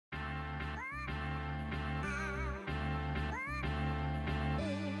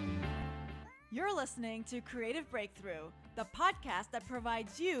You're listening to Creative Breakthrough, the podcast that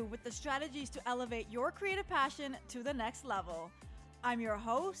provides you with the strategies to elevate your creative passion to the next level. I'm your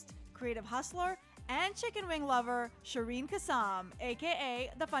host, creative hustler, and chicken wing lover, Shereen Kassam,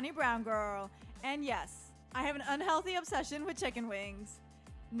 aka the Funny Brown Girl. And yes, I have an unhealthy obsession with chicken wings.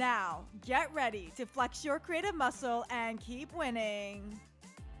 Now, get ready to flex your creative muscle and keep winning.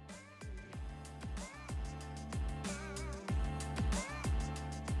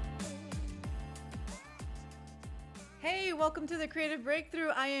 Hey, welcome to the Creative Breakthrough.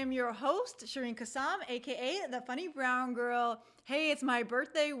 I am your host, Shereen Kassam, aka the Funny Brown Girl. Hey, it's my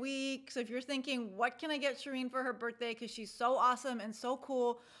birthday week. So if you're thinking, what can I get Shereen for her birthday? Because she's so awesome and so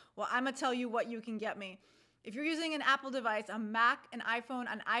cool. Well, I'm going to tell you what you can get me. If you're using an Apple device, a Mac, an iPhone,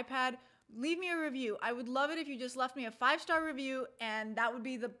 an iPad, leave me a review. I would love it if you just left me a 5-star review, and that would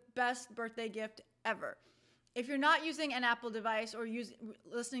be the best birthday gift ever. If you're not using an Apple device or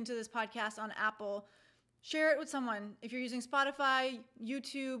listening to this podcast on Apple, share it with someone. If you're using Spotify,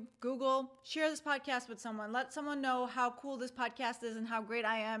 YouTube, Google, share this podcast with someone. Let someone know how cool this podcast is and how great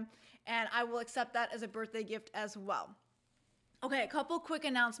I am, and I will accept that as a birthday gift as well. Okay, a couple quick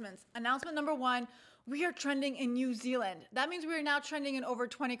announcements. Announcement number 1, we are trending in New Zealand. That means we are now trending in over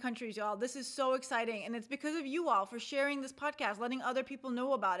 20 countries, y'all. This is so exciting, and it's because of you all for sharing this podcast, letting other people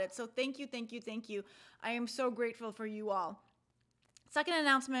know about it. So thank you, thank you, thank you. I am so grateful for you all. Second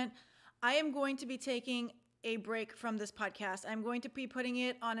announcement, I am going to be taking a break from this podcast. I'm going to be putting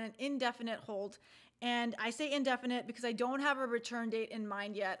it on an indefinite hold. And I say indefinite because I don't have a return date in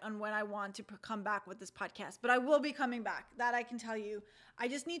mind yet on when I want to come back with this podcast. But I will be coming back. That I can tell you. I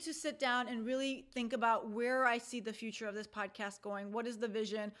just need to sit down and really think about where I see the future of this podcast going. What is the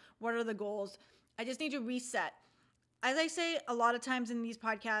vision? What are the goals? I just need to reset. As I say a lot of times in these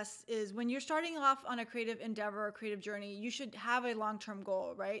podcasts is when you're starting off on a creative endeavor or creative journey, you should have a long-term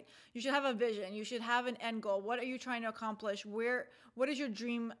goal, right? You should have a vision. You should have an end goal. What are you trying to accomplish? What is your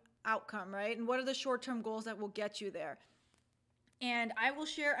dream outcome, right? And what are the short-term goals that will get you there? And I'm going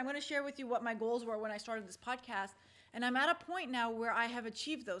to share with you what my goals were when I started this podcast. And I'm at a point now where I have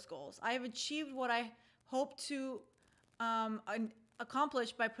achieved those goals. I have achieved what I hope to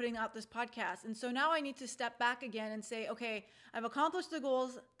accomplished by putting out this podcast. And so now I need to step back again and say, okay, I've accomplished the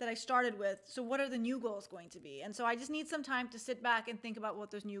goals that I started with. So what are the new goals going to be? And so I just need some time to sit back and think about what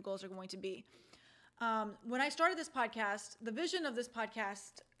those new goals are going to be. When I started this podcast, the vision of this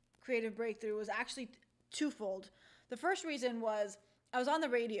podcast, Creative Breakthrough, was actually twofold. The first reason was I was on the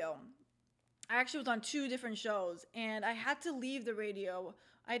radio. I actually was on 2 different shows, and I had to leave the radio.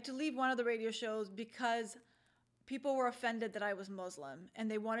 I had to leave one of the radio shows because people were offended that I was Muslim, and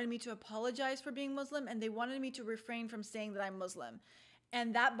they wanted me to apologize for being Muslim, and they wanted me to refrain from saying that I'm Muslim.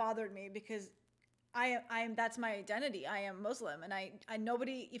 And that bothered me because that's my identity. I am Muslim, and I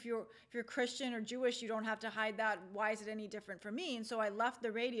nobody, if you're Christian or Jewish, you don't have to hide that. Why is it any different for me? And so I left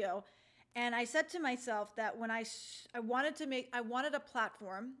the radio, and I said to myself that when I wanted a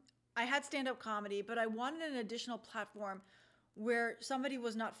platform. I had stand-up comedy, but I wanted an additional platform where somebody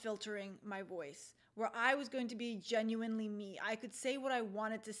was not filtering my voice, where I was going to be genuinely me. I could say what I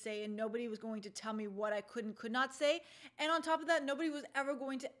wanted to say, and nobody was going to tell me what I could not say. And on top of that, nobody was ever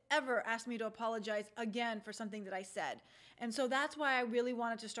going to ever ask me to apologize again for something that I said. And so that's why I really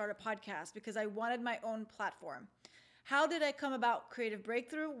wanted to start a podcast, because I wanted my own platform. How did I come about Creative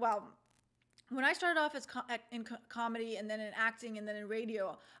Breakthrough? Well, when I started off in comedy and then in acting and then in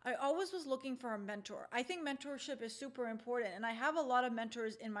radio, I always was looking for a mentor. I think mentorship is super important, and I have a lot of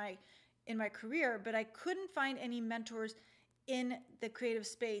mentors in my career, but I couldn't find any mentors in the creative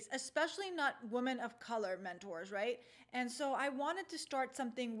space, especially not women of color mentors, right? And so I wanted to start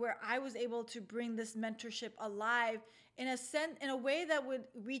something where I was able to bring this mentorship alive in a way that would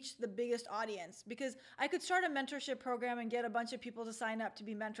reach the biggest audience, because I could start a mentorship program and get a bunch of people to sign up to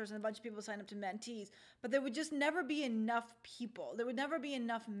be mentors and a bunch of people to sign up to mentees, but there would just never be enough people. There would never be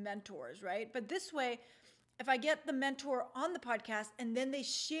enough mentors, right? But this way, if I get the mentor on the podcast and then they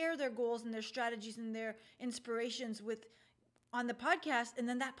share their goals and their strategies and their inspirations on the podcast, and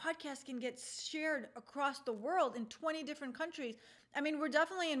then that podcast can get shared across the world in 20 different countries. I mean, we're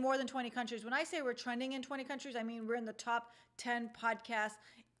definitely in more than 20 countries. When I say we're trending in 20 countries, I mean we're in the top 10 podcasts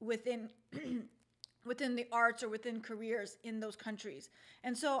within the arts or within careers in those countries.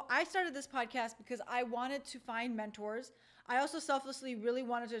 And so I started this podcast because I wanted to find mentors. I also selflessly really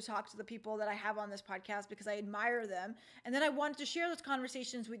wanted to talk to the people that I have on this podcast because I admire them. And then I wanted to share those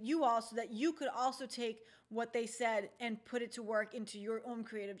conversations with you all so that you could also take what they said and put it to work into your own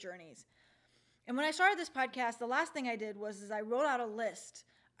creative journeys. And when I started this podcast, the last thing I did was I wrote out a list.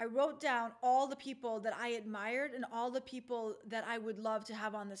 I wrote down all the people that I admired and all the people that I would love to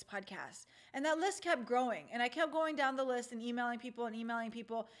have on this podcast. And that list kept growing. And I kept going down the list and emailing people and emailing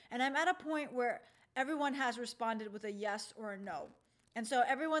people. And I'm at a point where everyone has responded with a yes or a no. And so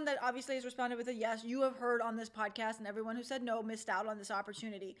everyone that obviously has responded with a yes, you have heard on this podcast, and everyone who said no missed out on this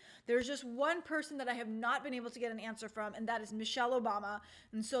opportunity. There's just one person that I have not been able to get an answer from, and that is Michelle Obama.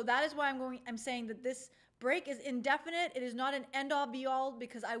 And so that is why I'm saying that this break is indefinite. It is not an end all be all,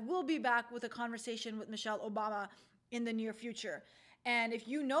 because I will be back with a conversation with Michelle Obama in the near future. And if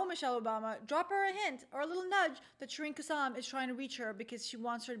you know Michelle Obama, drop her a hint or a little nudge that Shereen Kassam is trying to reach her, because she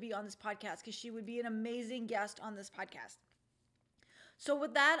wants her to be on this podcast, because she would be an amazing guest on this podcast. So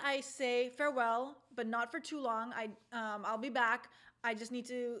with that, I say farewell, but not for too long. I'll be back. I just need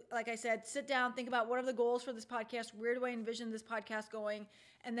to, like I said, sit down, think about what are the goals for this podcast, where do I envision this podcast going,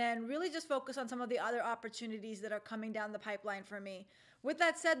 and then really just focus on some of the other opportunities that are coming down the pipeline for me. With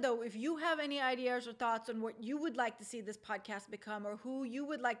that said, though, if you have any ideas or thoughts on what you would like to see this podcast become, or who you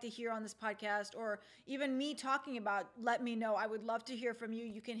would like to hear on this podcast, or even me talking about, let me know. I would love to hear from you.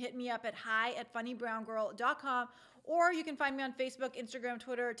 You can hit me up at hi@funnybrown.com, or you can find me on Facebook, Instagram,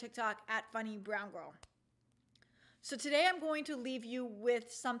 Twitter, TikTok @funnybrown.girl. So today I'm going to leave you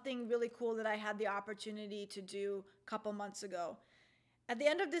with something really cool that I had the opportunity to do a couple months ago. At the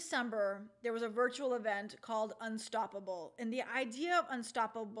end of December, there was a virtual event called Unstoppable. And the idea of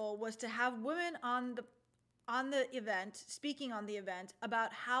Unstoppable was to have women on the event, speaking on the event,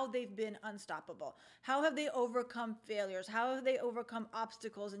 about how they've been unstoppable. How have they overcome failures? How have they overcome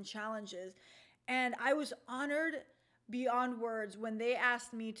obstacles and challenges? And I was honored beyond words when they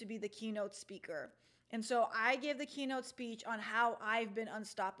asked me to be the keynote speaker. And so I gave the keynote speech on how I've been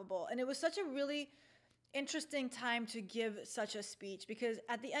unstoppable. And it was such a really interesting time to give such a speech, because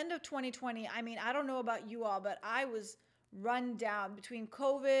at the end of 2020, I mean, I don't know about you all, but I was run down between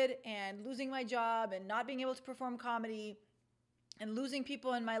COVID and losing my job and not being able to perform comedy and losing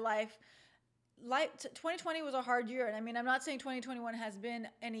people in my life. 2020 was a hard year. And I mean, I'm not saying 2021 has been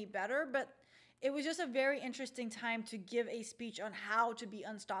any better, but it was just a very interesting time to give a speech on how to be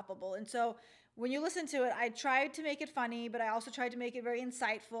unstoppable. And so when you listen to it, I tried to make it funny, but I also tried to make it very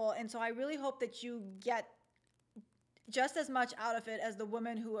insightful. And so I really hope that you get just as much out of it as the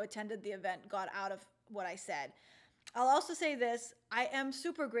women who attended the event got out of what I said. I'll also say this: I am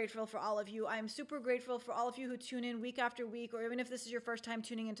super grateful for all of you. I am super grateful for all of you who tune in week after week, or even if this is your first time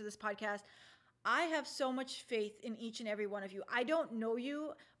tuning into this podcast. I have so much faith in each and every one of you. I don't know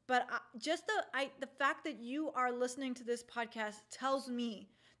you, but just the fact that you are listening to this podcast tells me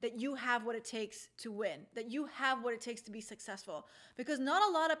that you have what it takes to win, that you have what it takes to be successful. Because not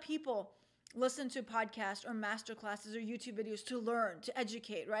a lot of people listen to podcasts or master classes or YouTube videos to learn, to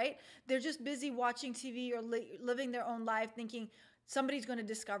educate, right? They're just busy watching TV or living their own life thinking somebody's going to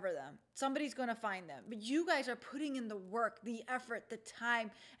discover them. Somebody's going to find them. But you guys are putting in the work, the effort, the time.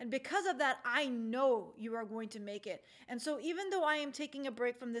 And because of that, I know you are going to make it. And so even though I am taking a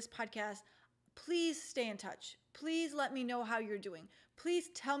break from this podcast, please stay in touch. Please let me know how you're doing. Please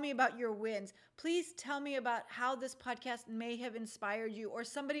tell me about your wins. Please tell me about how this podcast may have inspired you, or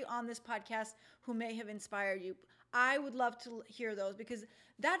somebody on this podcast who may have inspired you. I would love to hear those, because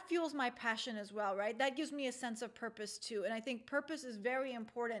that fuels my passion as well, right? That gives me a sense of purpose too. And I think purpose is very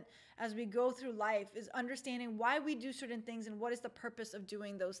important as we go through life, is understanding why we do certain things and what is the purpose of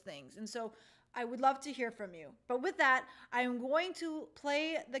doing those things. And so I would love to hear from you. But with that, I am going to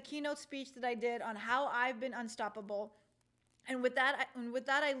play the keynote speech that I did on how I've been unstoppable. And with that,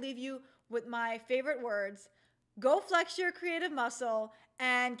 I leave you with my favorite words: go flex your creative muscle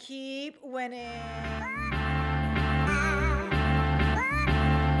and keep winning.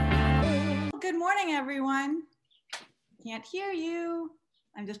 Good morning, everyone. Can't hear you.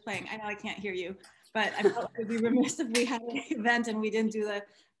 I'm just playing. I know I can't hear you, but I felt it would be remiss if we had an event and we didn't do the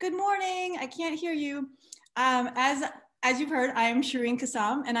good morning. I can't hear you. As you've heard, I am Shereen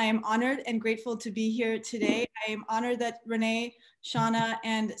Kassam, and I am honored and grateful to be here today. I am honored that Renee, Shauna,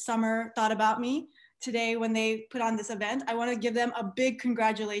 and Summer thought about me today when they put on this event. I want to give them a big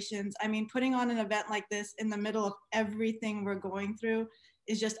congratulations. I mean, putting on an event like this in the middle of everything we're going through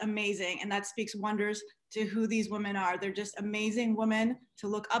is just amazing. And that speaks wonders to who these women are. They're just amazing women to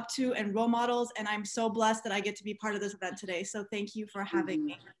look up to and role models. And I'm so blessed that I get to be part of this event today. So thank you for having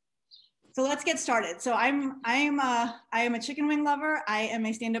me. So let's get started. So I am a chicken wing lover. I am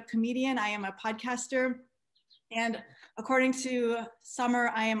a stand-up comedian. I am a podcaster. And according to Summer,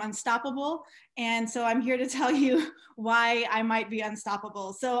 I am unstoppable. And so I'm here to tell you why I might be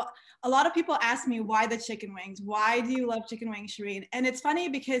unstoppable. So a lot of people ask me, why the chicken wings? Why do you love chicken wings, Shereen? And it's funny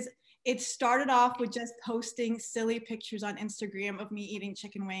because It started off with just posting silly pictures on Instagram of me eating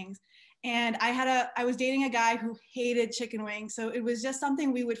chicken wings. And I was dating a guy who hated chicken wings. So it was just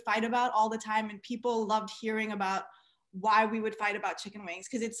something we would fight about all the time. And people loved hearing about why we would fight about chicken wings,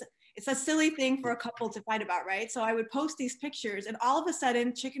 because it's a silly thing for a couple to fight about, right? So I would post these pictures, and all of a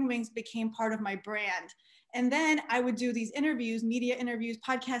sudden chicken wings became part of my brand. And then I would do these interviews, media interviews,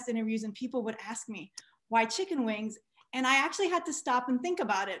 podcast interviews, and people would ask me, why chicken wings? And I actually had to stop and think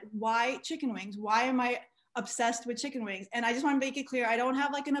about it. Why chicken wings? Why am I obsessed with chicken wings? And I just want to make it clear, I don't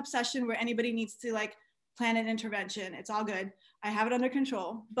have like an obsession where anybody needs to like plan an intervention. It's all good. I have it under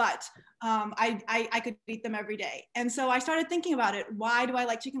control, but I could eat them every day. And so I started thinking about it. Why do I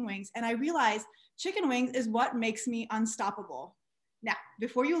like chicken wings? And I realized chicken wings is what makes me unstoppable. Now,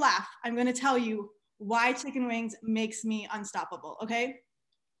 before you laugh, I'm going to tell you why chicken wings makes me unstoppable. Okay.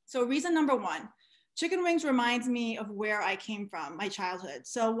 So reason number one, chicken wings reminds me of where I came from, my childhood.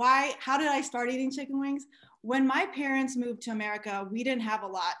 So how did I start eating chicken wings? When my parents moved to America, we didn't have a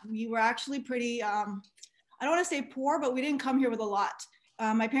lot. We were actually pretty, I don't want to say poor, but we didn't come here with a lot.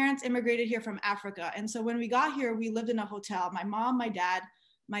 My parents immigrated here from Africa. And so when we got here, we lived in a hotel. My mom, my dad,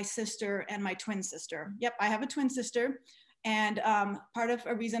 my sister, and my twin sister. Yep, I have a twin sister. And part of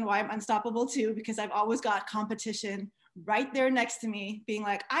a reason why I'm unstoppable too, because I've always got competition right there next to me being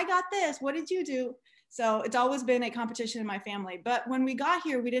like, I got this, what did you do? So it's always been a competition in my family. But when we got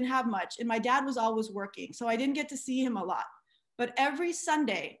here, we didn't have much, and my dad was always working. So I didn't get to see him a lot. But every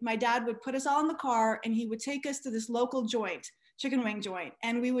Sunday, my dad would put us all in the car and he would take us to this local joint, chicken wing joint.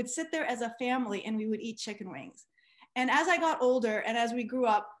 And we would sit there as a family and we would eat chicken wings. And as I got older and as we grew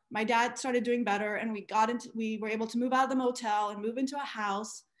up, my dad started doing better, and we were able to move out of the motel and move into a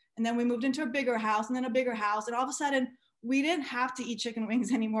house. And then we moved into a bigger house and then a bigger house. And all of a sudden, we didn't have to eat chicken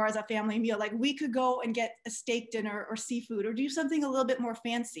wings anymore as a family meal. Like we could go and get a steak dinner or seafood or do something a little bit more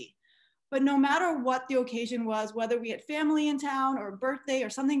fancy. But no matter what the occasion was, whether we had family in town or a birthday or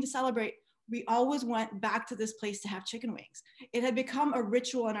something to celebrate, we always went back to this place to have chicken wings. It had become a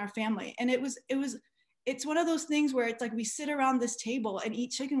ritual in our family. And it's one of those things where it's like we sit around this table and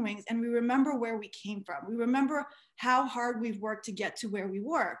eat chicken wings and we remember where we came from. We remember how hard we've worked to get to where we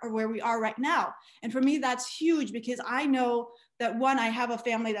were or where we are right now. And for me, that's huge because I know that one, I have a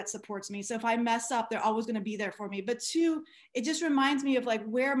family that supports me. So if I mess up, they're always going to be there for me. But two, it just reminds me of like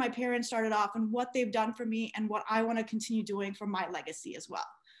where my parents started off and what they've done for me and what I want to continue doing for my legacy as well.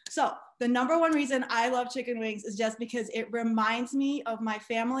 So the number one reason I love chicken wings is just because it reminds me of my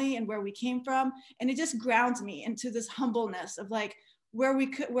family and where we came from. And it just grounds me into this humbleness of like where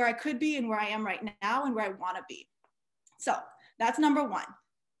I could be and where I am right now and where I want to be. So that's number one.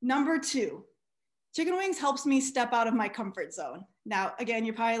 Number two, chicken wings helps me step out of my comfort zone. Now, again,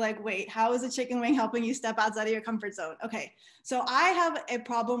 you're probably like, wait, how is a chicken wing helping you step outside of your comfort zone? Okay, so I have a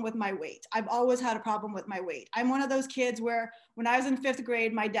problem with my weight. I've always had a problem with my weight. I'm one of those kids where when I was in 5th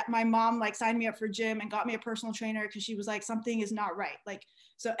grade, my mom like signed me up for gym and got me a personal trainer because she was like, something is not right. Like,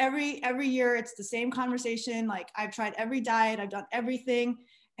 so every year it's the same conversation. Like I've tried every diet, I've done everything.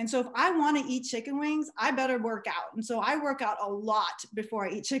 And so if I want to eat chicken wings, I better work out. And so I work out a lot before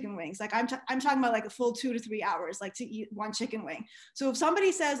I eat chicken wings. Like I'm talking about like a full 2 to 3 hours, like to eat one chicken wing. So if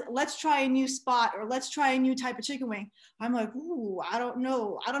somebody says, let's try a new spot or let's try a new type of chicken wing, I'm like, ooh, I don't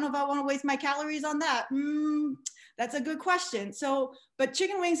know. I don't know if I want to waste my calories on that. That's a good question. So, but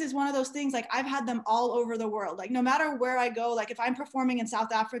chicken wings is one of those things, like I've had them all over the world. Like no matter where I go, like if I'm performing in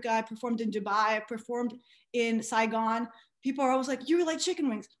South Africa, I performed in Dubai, I performed in Saigon, people are always like, you like chicken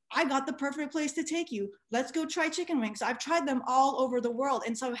wings. I got the perfect place to take you. Let's go try chicken wings. So I've tried them all over the world.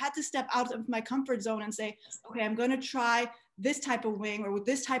 And so I've had to step out of my comfort zone and say, okay, I'm going to try this type of wing or with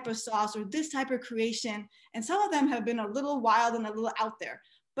this type of sauce or this type of creation. And some of them have been a little wild and a little out there,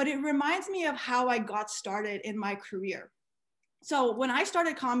 but it reminds me of how I got started in my career. So when I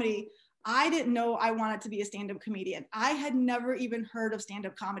started comedy, I didn't know I wanted to be a stand-up comedian. I had never even heard of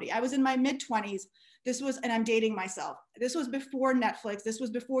stand-up comedy. I was in my mid-20s. And I'm dating myself. This was before Netflix. This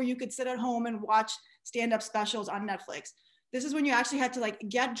was before you could sit at home and watch stand-up specials on Netflix. This is when you actually had to like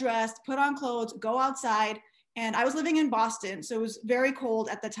get dressed, put on clothes, go outside. And I was living in Boston, so it was very cold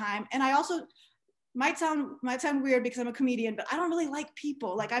at the time. And I also might sound weird because I'm a comedian, but I don't really like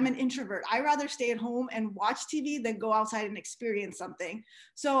people. Like I'm an introvert. I rather stay at home and watch TV than go outside and experience something.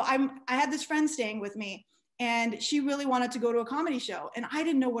 So I had this friend staying with me, and she really wanted to go to a comedy show, and I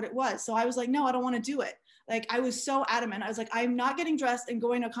didn't know what it was. So I was like, no, I don't want to do it. Like I was so adamant. I was like, I'm not getting dressed and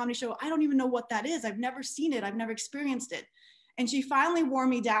going to a comedy show. I don't even know what that is. I've never seen it. I've never experienced it. And she finally wore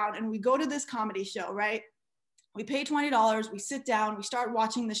me down, and we go to this comedy show, right? We pay $20. We sit down, we start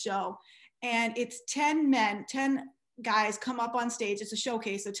watching the show, and it's 10 guys come up on stage. It's a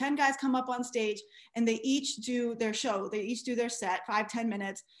showcase. So 10 guys come up on stage and they each do their show. They each do their set, 5-10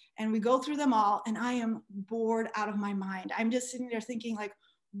 minutes. And we go through them all. And I am bored out of my mind. I'm just sitting there thinking like,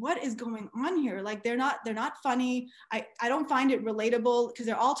 what is going on here? Like they're not funny. I don't find it relatable because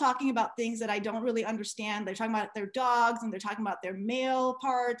they're all talking about things that I don't really understand. They're talking about their dogs and they're talking about their male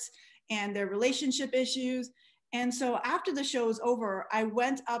parts and their relationship issues. And so after the show was over, I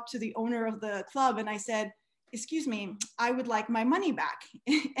went up to the owner of the club and I said, excuse me, I would like my money back.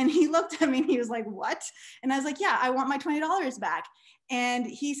 And he looked at me and he was like, what? And I was like, yeah, I want my $20 back. And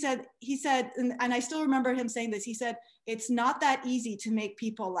he said, and I still remember him saying this, he said, it's not that easy to make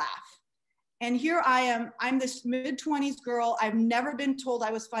people laugh. And here I am, I'm this mid-20s girl. I've never been told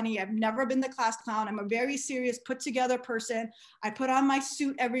I was funny. I've never been the class clown. I'm a very serious, put together person. I put on my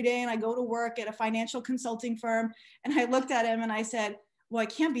suit every day and I go to work at a financial consulting firm. And I looked at him and I said, well, it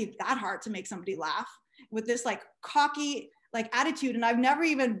can't be that hard to make somebody laugh with this like cocky like attitude. And I've never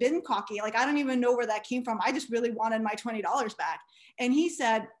even been cocky. Like, I don't even know where that came from. I just really wanted my $20 back. And he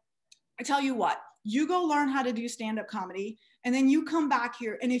said, I tell you what, you go learn how to do stand-up comedy and then you come back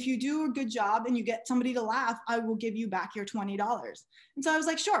here. And if you do a good job and you get somebody to laugh, I will give you back your $20. And so I was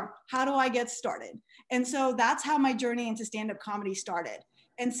like, sure, how do I get started? And so that's how my journey into stand-up comedy started.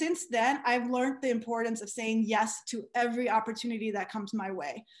 And since then, I've learned the importance of saying yes to every opportunity that comes my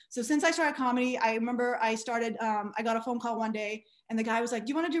way. So since I started comedy, I remember I got a phone call one day and the guy was like, do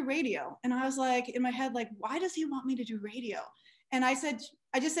you want to do radio? And I was like, in my head, like, why does he want me to do radio? And I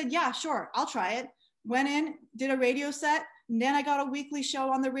just said, yeah, sure, I'll try it. Went in, did a radio set, and then I got a weekly show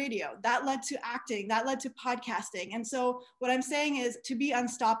on the radio. That led to acting, that led to podcasting. And so what I'm saying is, to be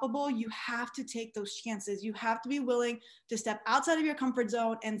unstoppable, you have to take those chances. You have to be willing to step outside of your comfort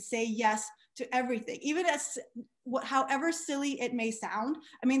zone and say yes to everything, even as however silly it may sound.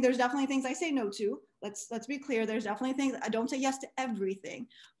 I mean, there's definitely things I say no to. Let's be clear. There's definitely things I don't say yes to everything,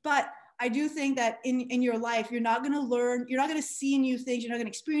 but I do think that in your life, you're not going to learn, you're not going to see new things, you're not going to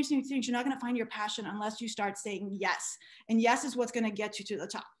experience new things, you're not going to find your passion unless you start saying yes. And yes is what's going to get you to the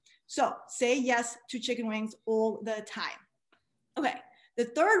top. So say yes to chicken wings all the time. Okay. The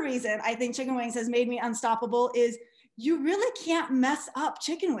third reason I think chicken wings has made me unstoppable is you really can't mess up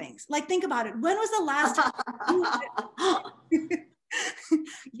chicken wings. Like, think about it. When was the last time?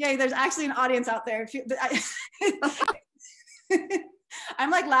 Yay, there's actually an audience out there.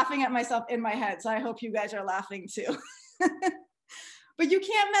 I'm like laughing at myself in my head. So I hope you guys are laughing too. But you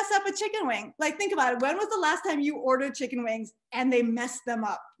can't mess up a chicken wing. Like, think about it. When was the last time you ordered chicken wings and they messed them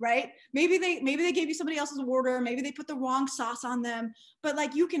up, right? Maybe they gave you somebody else's order. Maybe they put the wrong sauce on them, but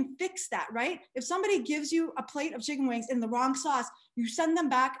like, you can fix that, right? If somebody gives you a plate of chicken wings in the wrong sauce, you send them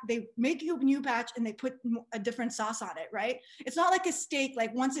back, they make you a new batch and they put a different sauce on it, right? It's not like a steak,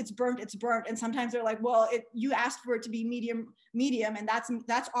 like once it's burnt, it's burnt. And sometimes they're like, well, you asked for it to be medium, and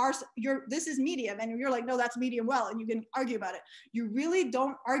that's ours. This is medium. And you're like, no, that's medium well. And you can argue about it. You really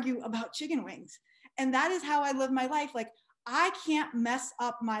don't argue about chicken wings. And that is how I live my life. Like, I can't mess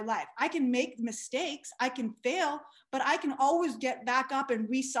up my life. I can make mistakes, I can fail, but I can always get back up and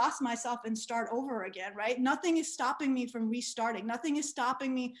resauce myself and start over again, right? Nothing is stopping me from restarting. Nothing is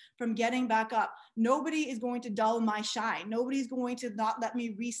stopping me from getting back up. Nobody is going to dull my shine. Nobody's going to not let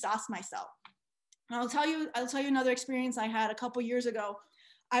me resauce myself. And I'll tell you another experience I had a couple years ago.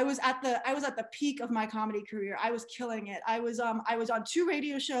 I was at the peak of my comedy career. I was killing it. I was on 2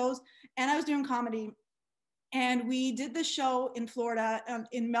 radio shows and I was doing comedy. And we did the show in Florida,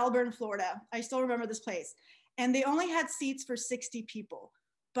 in Melbourne, Florida. I still remember this place. And they only had seats for 60 people.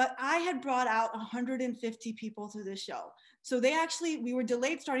 But I had brought out 150 people to this show. So we were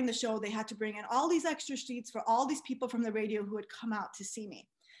delayed starting the show. They had to bring in all these extra seats for all these people from the radio who had come out to see me.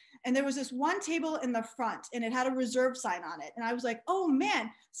 And there was this one table in the front and it had a reserve sign on it. And I was like, oh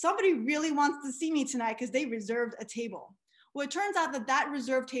man, somebody really wants to see me tonight because they reserved a table. Well, it turns out that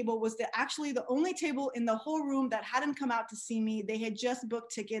reserved table was actually the only table in the whole room that hadn't come out to see me. They had just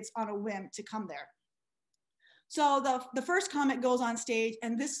booked tickets on a whim to come there. So the first comic goes on stage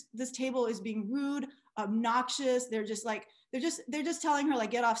and this table is being rude, obnoxious. They're just telling her,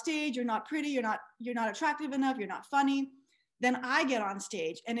 like, get off stage. You're not pretty. You're not attractive enough. You're not funny. Then I get on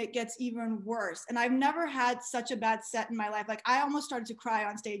stage and it gets even worse. And I've never had such a bad set in my life. Like, I almost started to cry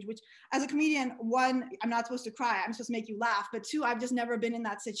on stage, which as a comedian, 1, I'm not supposed to cry. I'm supposed to make you laugh. But 2, I've just never been in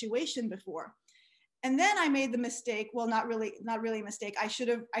that situation before. And then I made the mistake. Well, not really a mistake. I should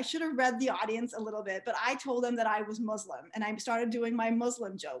have read the audience a little bit, but I told them that I was Muslim and I started doing my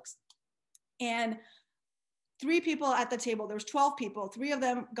Muslim jokes. And 3 people at the table, there was 12 people, 3 of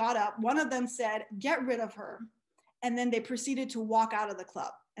them got up. One of them said, get rid of her. And then they proceeded to walk out of the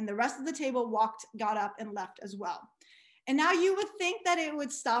club. And the rest of the table got up and left as well. And now you would think that it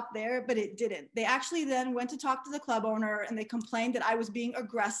would stop there, but it didn't. They actually then went to talk to the club owner and they complained that I was being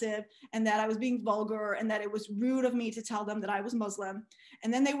aggressive and that I was being vulgar and that it was rude of me to tell them that I was Muslim.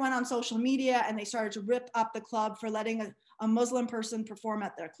 And then they went on social media and they started to rip up the club for letting a Muslim person perform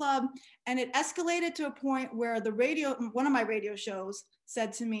at their club. And it escalated to a point where one of my radio shows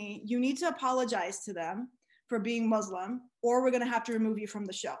said to me, you need to apologize to them for being Muslim or we're going to have to remove you from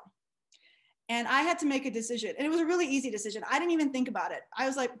the show. And I had to make a decision. And it was a really easy decision. I didn't even think about it. I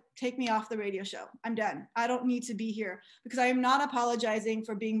was like, take me off the radio show. I'm done. I don't need to be here because I am not apologizing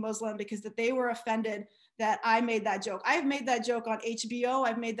for being Muslim because that they were offended that I made that joke. I've made that joke on HBO.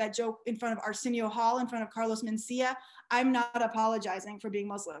 I've made that joke in front of Arsenio Hall, in front of Carlos Mencia. I'm not apologizing for being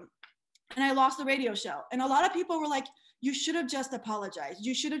Muslim. And I lost the radio show. And a lot of people were like, you should have just apologized.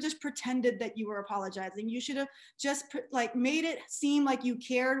 You should have just pretended that you were apologizing. You should have just like made it seem like you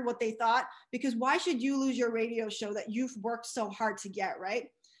cared what they thought, because why should you lose your radio show that you've worked so hard to get, right?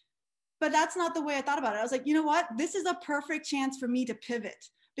 But that's not the way I thought about it. I was like, you know what? This is a perfect chance for me to pivot.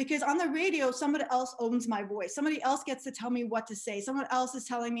 Because on the radio, somebody else owns my voice. Somebody else gets to tell me what to say. Someone else is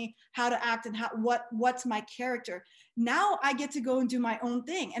telling me how to act and what's my character. Now I get to go and do my own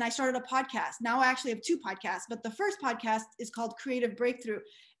thing. And I started a podcast. Now I actually have 2 podcasts, but the first podcast is called Creative Breakthrough.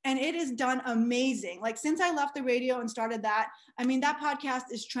 And it is done amazing. Like since I left the radio and started that, I mean, that podcast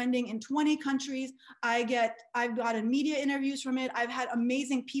is trending in 20 countries. I've gotten media interviews from it. I've had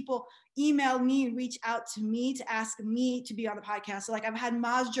amazing people email me and reach out to me to ask me to be on the podcast. So like I've had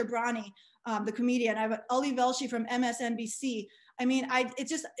Maz Jobrani, the comedian. I have Ali Velshi from MSNBC. I mean,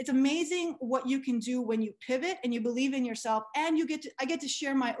 it's amazing what you can do when you pivot and you believe in yourself, and I get to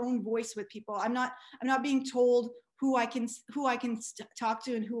share my own voice with people. I'm not being told who I can talk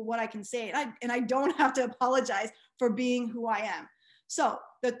to and what I can say. And I don't have to apologize for being who I am. So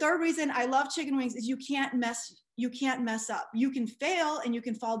the third reason I love chicken wings is you can't mess up. You can fail and you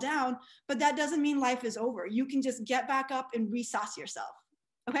can fall down, but that doesn't mean life is over. You can just get back up and resauce yourself.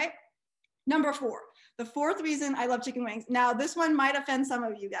 Okay. Number 4, the fourth reason I love chicken wings. Now this one might offend some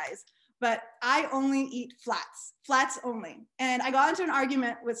of you guys, but I only eat flats only. And I got into an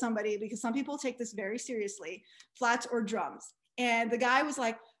argument with somebody because some people take this very seriously, flats or drums. And the guy was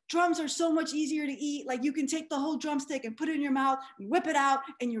like, drums are so much easier to eat. Like you can take the whole drumstick and put it in your mouth, whip it out,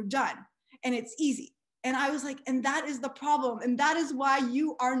 and you're done. And it's easy. And I was like, and that is the problem. And that is why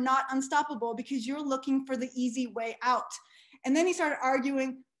you are not unstoppable, because you're looking for the easy way out. And then he started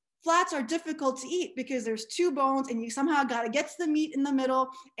arguing, flats are difficult to eat because there's 2 bones and you somehow got to get to the meat in the middle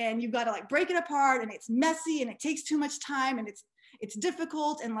and you've got to like break it apart and it's messy and it takes too much time and it's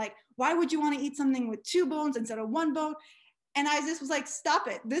difficult. And like, why would you want to eat something with 2 bones instead of 1 bone? And I just was like, stop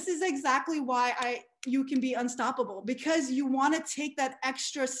it. This is exactly why you can be unstoppable, because you want to take that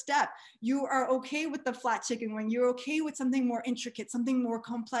extra step. You are okay with the flat chicken wing. You're okay with something more intricate, something more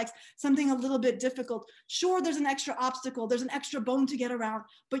complex, something a little bit difficult. Sure, there's an extra obstacle, there's an extra bone to get around,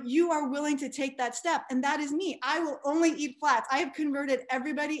 but you are willing to take that step. And that is me. I will only eat flats. I have converted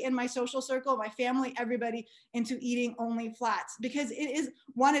everybody in my social circle, my family, everybody into eating only flats, because it is,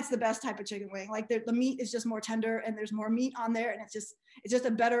 one, it's the best type of chicken wing. Like the meat is just more tender and there's more meat on there, and it's just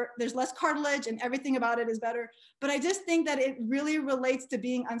a better, there's less cartilage and everything about it is better. But I just think that it really relates to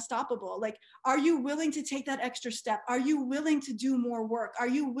being unstoppable. Like, are you willing to take that extra step? Are you willing to do more work? Are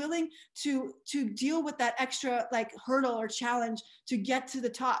you willing to deal with that extra like hurdle or challenge to get to the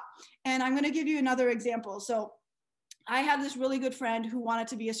top? And I'm going to give you another example. So I had this really good friend who wanted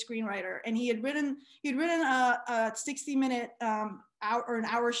to be a screenwriter, and he had written a 60-minute an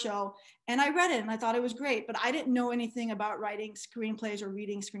hour show, and I read it and I thought it was great, but I didn't know anything about writing screenplays or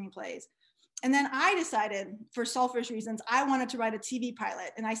reading screenplays. And then I decided, for selfish reasons, I wanted to write a TV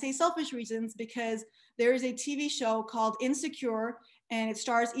pilot. And I say selfish reasons because there is a TV show called Insecure, and it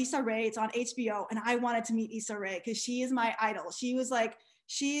stars Issa Rae. It's on HBO, and I wanted to meet Issa Rae because she is my idol.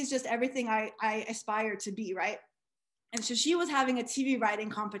 She's just everything I aspire to be, right? And so she was having a TV writing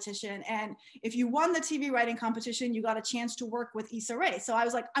competition. And if you won the TV writing competition, you got a chance to work with Issa Rae. So I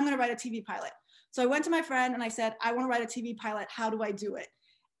was like, I'm going to write a TV pilot. So I went to my friend and I said, I want to write a TV pilot. How do I do it?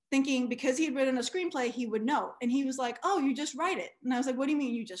 Thinking because he had written a screenplay, he would know. And he was like, oh, you just write it. And I was like, what do you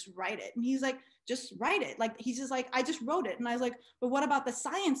mean you just write it? And he's like, just write it. Like, he's just like, I just wrote it. And I was like, but what about the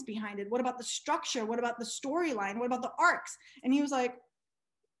science behind it? What about the structure? What about the storyline? What about the arcs? And he was like,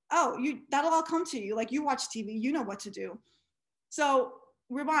 oh, that'll all come to you. Like, you watch TV, you know what to do. So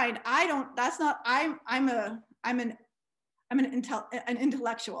rewind. I'm an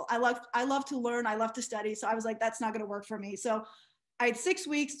intellectual. I love to learn. I love to study. So I was like, that's not going to work for me. So I had 6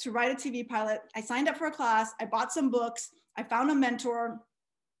 weeks to write a TV pilot. I signed up for a class. I bought some books. I found a mentor.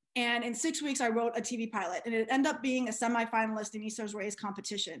 And in 6 weeks, I wrote a TV pilot, and it ended up being a semifinalist in Issa Rae's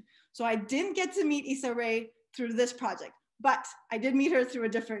competition. So I didn't get to meet Issa Rae through this project, but I did meet her through a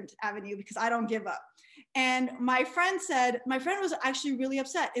different avenue because I don't give up. And my friend was actually really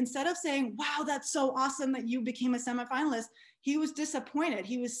upset. Instead of saying, wow, that's so awesome that you became a semifinalist, he was disappointed.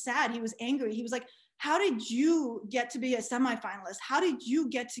 He was sad. He was angry. He was like, how did you get to be a semifinalist? How did you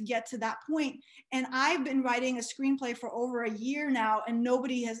get to that point? And I've been writing a screenplay for over a year now, and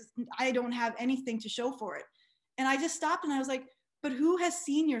I don't have anything to show for it. And I just stopped and I was like, but who has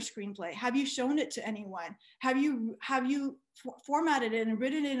seen your screenplay? Have you shown it to anyone? Have you formatted it and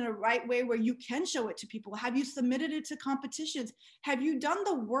written it in a right way where you can show it to people? Have you submitted it to competitions? Have you done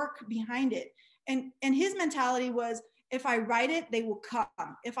the work behind it? And his mentality was, if I write it, they will come.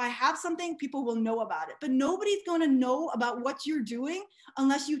 If I have something, people will know about it. But nobody's going to know about what you're doing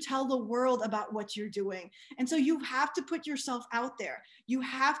unless you tell the world about what you're doing. And so you have to put yourself out there. You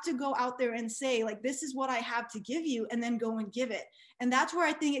have to go out there and say, like, this is what I have to give you, and then go and give it. And that's where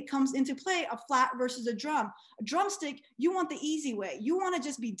I think it comes into play, a flat versus a drum. A drumstick, you want the easy way. You want to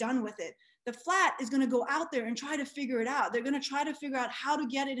just be done with it. The flat is going to go out there and try to figure it out. They're going to try to figure out how to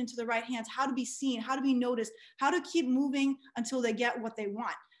get it into the right hands, how to be seen, how to be noticed, how to keep moving until they get what they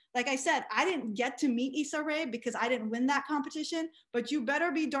want. Like I said, I didn't get to meet Issa Rae because I didn't win that competition, but you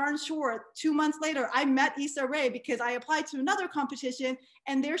better be darn sure 2 months later, I met Issa Rae because I applied to another competition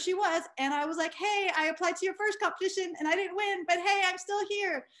and there she was. And I was like, hey, I applied to your first competition and I didn't win, but hey, I'm still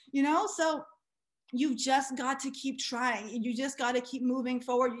here, you know? So you've just got to keep trying. You just got to keep moving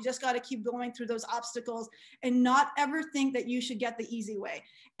forward. You just got to keep going through those obstacles and not ever think that you should get the easy way.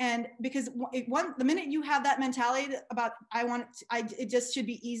 And because the minute you have that mentality about, it just should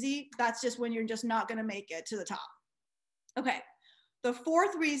be easy, that's just when you're just not going to make it to the top. Okay. The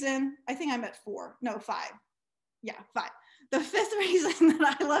fourth reason, I think I'm at 4, no, 5. Yeah, 5. The fifth reason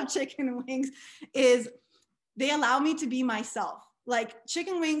that I love chicken wings is they allow me to be myself. Like,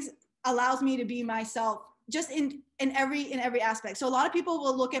 chicken wings allows me to be myself just in every aspect. So a lot of people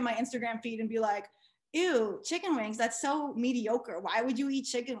will look at my Instagram feed and be like, ew, chicken wings, that's so mediocre. Why would you eat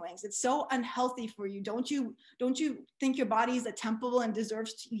chicken wings? It's so unhealthy for you. Don't you think your body is a temple and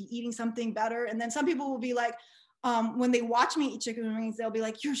deserves to be eating something better? And then some people will be like, when they watch me eat chicken wings, they'll be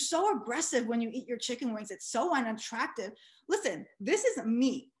like, you're so aggressive when you eat your chicken wings. It's so unattractive. Listen, this is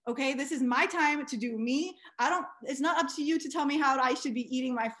me. Okay, this is my time to do me. It's not up to you to tell me how I should be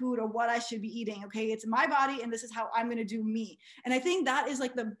eating my food or what I should be eating. Okay, it's my body and this is how I'm going to do me. And I think that is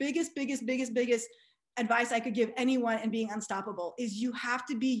like the biggest advice I could give anyone in being unstoppable is you have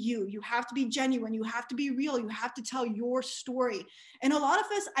to be you. You have to be genuine. You have to be real. You have to tell your story. And a lot of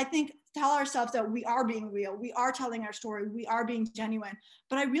us, I think, tell ourselves that we are being real. We are telling our story. We are being genuine.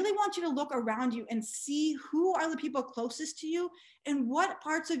 But I really want you to look around you and see who are the people closest to you and what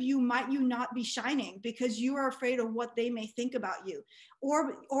parts of you might you not be shining because you are afraid of what they may think about you,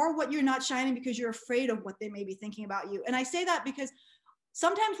 or what you're not shining because you're afraid of what they may be thinking about you. And I say that because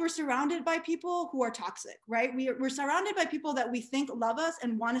sometimes we're surrounded by people who are toxic, right? We're surrounded by people that we think love us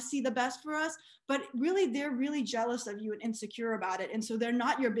and want to see the best for us, but really they're really jealous of you and insecure about it. And so they're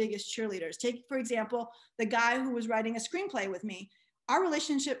not your biggest cheerleaders. Take, for example, the guy who was writing a screenplay with me. Our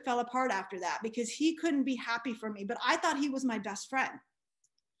relationship fell apart after that because he couldn't be happy for me, but I thought he was my best friend.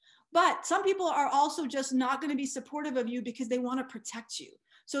 But some people are also just not going to be supportive of you because they want to protect you.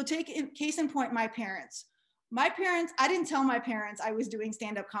 So case in point, my parents. I didn't tell my parents I was doing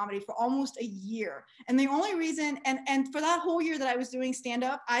stand-up comedy for almost a year. And the only reason, and for that whole year that I was doing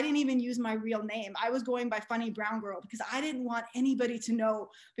stand-up, I didn't even use my real name. I was going by Funny Brown Girl because I didn't want anybody to know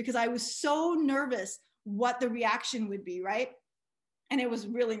because I was so nervous what the reaction would be, right? And it was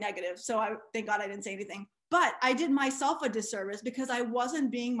really negative. So thank God I didn't say anything. But I did myself a disservice because I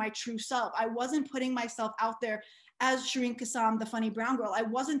wasn't being my true self. I wasn't putting myself out there as Shereen Kassam, the Funny Brown Girl. I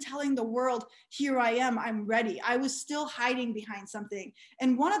wasn't telling the world, here I am, I'm ready. I was still hiding behind something.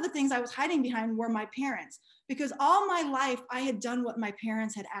 And one of the things I was hiding behind were my parents, because all my life I had done what my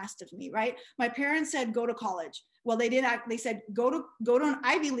parents had asked of me, right? My parents said, go to college. Well, they said, go to an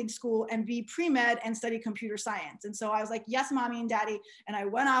Ivy League school and be pre-med and study computer science. And so I was like, yes, mommy and daddy. And I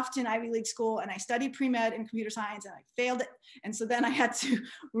went off to an Ivy League school and I studied pre-med in computer science and I failed it. And so then I had to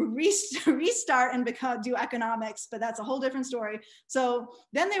restart and do economics, but that's a whole different story. So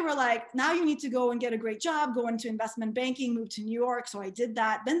then they were like, now you need to go and get a great job, go into investment banking, move to New York. So I did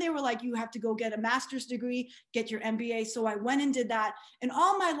that. Then they were like, you have to go get a master's degree, get your MBA. So I went and did that. And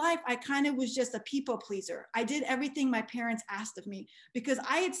all my life, I kind of was just a people pleaser. I did everything my parents asked of me because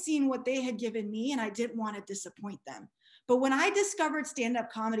I had seen what they had given me and I didn't want to disappoint them. But when I discovered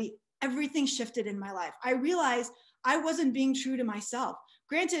stand-up comedy, everything shifted in my life. I realized I wasn't being true to myself.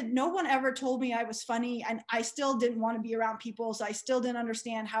 Granted, no one ever told me I was funny, and I still didn't want to be around people. So I still didn't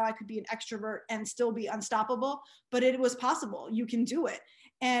understand how I could be an extrovert and still be unstoppable, but it was possible. You can do it.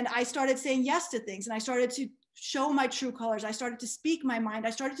 And I started saying yes to things, and I started to show my true colors. I started to speak my mind. I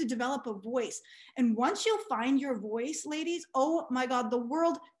started to develop a voice. And once you find your voice, ladies, oh my God, the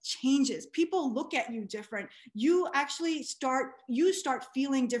world changes. People look at you different. You actually start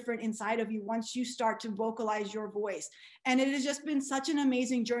feeling different inside of you once you start to vocalize your voice. And it has just been such an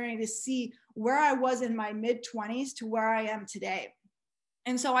amazing journey to see where I was in my mid-20s to where I am today.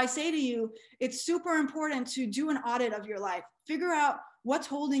 And so I say to you, it's super important to do an audit of your life. Figure out what's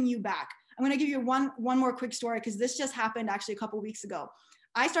holding you back. I'm going to give you one more quick story, because this just happened actually a couple of weeks ago.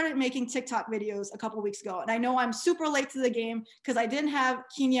 I started making TikTok videos a couple of weeks ago, and I know I'm super late to the game because I didn't have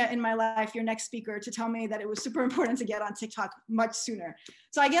Kenya in my life, your next speaker, to tell me that it was super important to get on TikTok much sooner.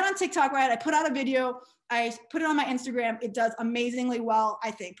 So I get on TikTok, right? I put out a video, I put it on my Instagram. It does amazingly well,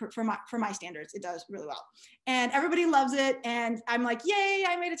 I think, for my standards. It does really well, and everybody loves it. And I'm like, yay!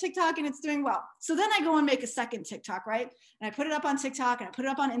 I made a TikTok and it's doing well. So then I go and make a second TikTok, right? And I put it up on TikTok and I put it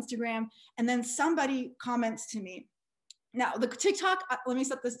up on Instagram, and then somebody comments to me. Now, the TikTok, let me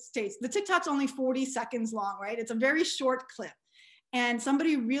set the stage. The TikTok's only 40 seconds long, right? It's a very short clip. And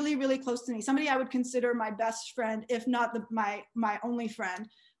somebody really, really close to me, somebody I would consider my best friend, if not my only friend,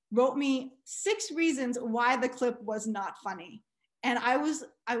 wrote me 6 reasons why the clip was not funny. And I was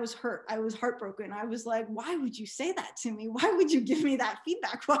hurt. I was heartbroken. I was like, why would you say that to me? Why would you give me that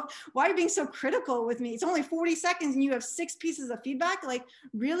feedback? Why are you being so critical with me? It's only 40 seconds and you have 6 pieces of feedback? Like,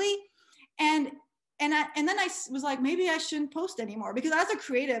 really? And then I was like, maybe I shouldn't post anymore, because as a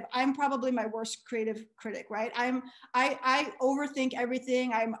creative, I'm probably my worst creative critic, right? I overthink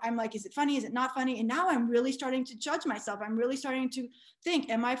everything. I'm like, is it funny? Is it not funny? And now I'm really starting to judge myself. I'm really starting to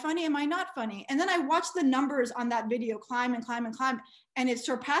think, am I funny? Am I not funny? And then I watched the numbers on that video climb and climb and climb, and it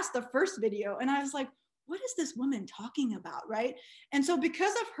surpassed the first video. And I was like, what is this woman talking about, right? And so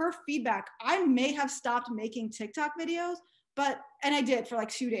because of her feedback, I may have stopped making TikTok videos. And I did for like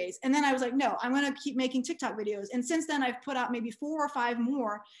 2 days. And then I was like, no, I'm going to keep making TikTok videos. And since then I've put out maybe 4 or 5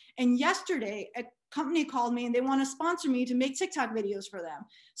 more. And yesterday a company called me and they want to sponsor me to make TikTok videos for them.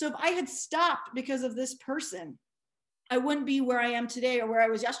 So if I had stopped because of this person, I wouldn't be where I am today or where I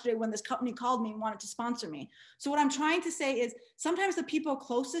was yesterday when this company called me and wanted to sponsor me. So what I'm trying to say is sometimes the people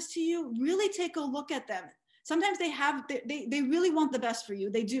closest to you, really take a look at them. Sometimes they really want the best for you.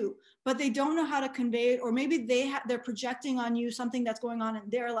 They do, but they don't know how to convey it. Or maybe they're projecting on you something that's going on in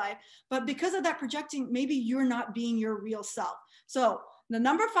their life. But because of that projecting, maybe you're not being your real self. So the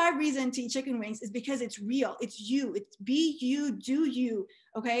number 5 reason to eat chicken wings is because it's real. It's you. It's be you, do you.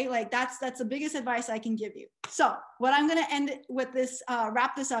 Okay, like that's the biggest advice I can give you. So what I'm going to end with this,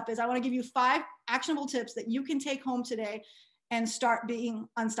 wrap this up, is I want to give you 5 actionable tips that you can take home today and start being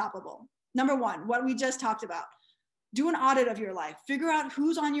unstoppable. Number 1, what we just talked about. Do an audit of your life. Figure out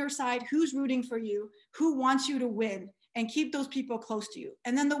who's on your side, who's rooting for you, who wants you to win, and keep those people close to you.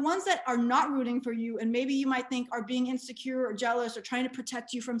 And then the ones that are not rooting for you, and maybe you might think are being insecure or jealous or trying to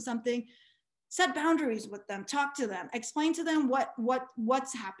protect you from something, set boundaries with them, talk to them, explain to them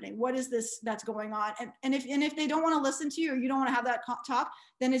what's happening, what is this that's going on. And if they don't want to listen to you, or you don't want to have that talk,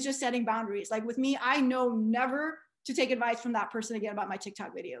 then it's just setting boundaries. Like with me, I know never to take advice from that person again about my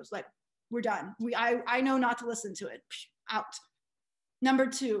TikTok videos. Like, we're done. I know not to listen to it. Out. Number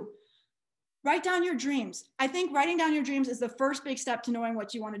 2, write down your dreams. I think writing down your dreams is the first big step to knowing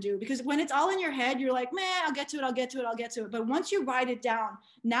what you want to do, because when it's all in your head, you're like, man, I'll get to it. But once you write it down,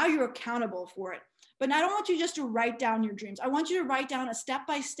 now you're accountable for it. But I don't want you just to write down your dreams. I want you to write down a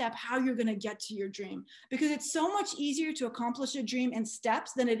step-by-step how you're going to get to your dream, because it's so much easier to accomplish a dream in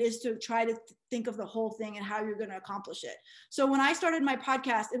steps than it is to try to think of the whole thing and how you're going to accomplish it. So when I started my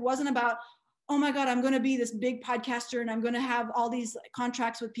podcast, it wasn't about, oh my God, I'm going to be this big podcaster and I'm going to have all these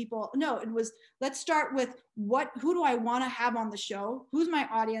contracts with people. No, it was, let's start with who do I want to have on the show? Who's my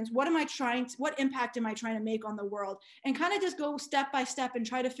audience? What impact am I trying to make on the world? And kind of just go step by step and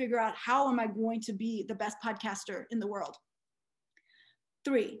try to figure out, how am I going to be the best podcaster in the world?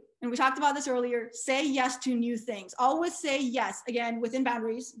 3, and we talked about this earlier, say yes to new things. Always say yes, again, within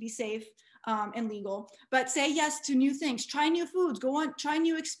boundaries, be safe and legal, but say yes to new things. Try new foods, go on, try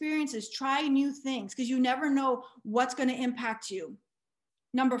new experiences, try new things, because you never know what's going to impact you.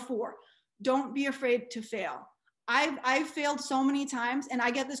 Number 4, don't be afraid to fail. I've failed so many times, and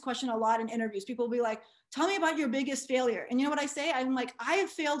I get this question a lot in interviews. People will be like, tell me about your biggest failure. And you know what I say? I'm like, I have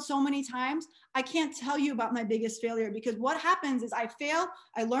failed so many times, I can't tell you about my biggest failure, because what happens is I fail,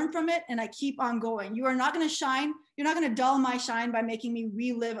 I learn from it, and I keep on going. You are not going to shine. You're not going to dull my shine by making me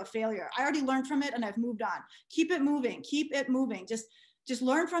relive a failure. I already learned from it and I've moved on. Keep it moving. Keep it moving. Just just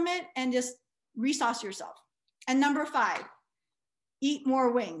learn from it and just resource yourself. And number 5, eat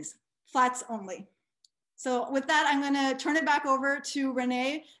more wings, flats only. So with that, I'm gonna turn it back over to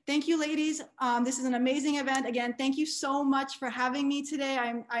Renee. Thank you, ladies. This is an amazing event. Again, thank you so much for having me today.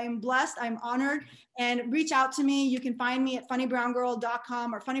 I am blessed, I'm honored, and reach out to me. You can find me at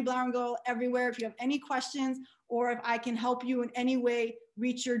funnybrown.girl.com or Funny Brown Girl everywhere if you have any questions, or if I can help you in any way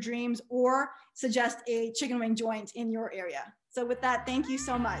reach your dreams or suggest a chicken wing joint in your area. So with that, thank you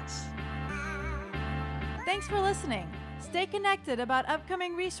so much. Thanks for listening. Stay connected about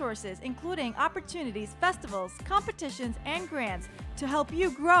upcoming resources, including opportunities, festivals, competitions, and grants to help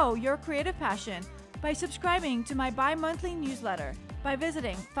you grow your creative passion by subscribing to my bi-monthly newsletter by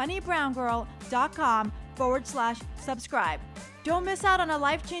visiting funnybrown.com/subscribe. Don't miss out on a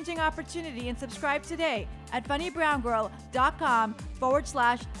life-changing opportunity and subscribe today at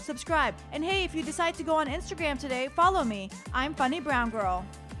funnybrowngirl.com/subscribe. And hey, if you decide to go on Instagram today, follow me. I'm Funny Brown Girl.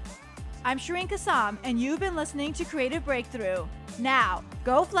 I'm Shereen Kassam, and you've been listening to Creative Breakthrough. Now,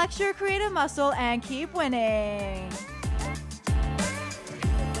 go flex your creative muscle and keep winning.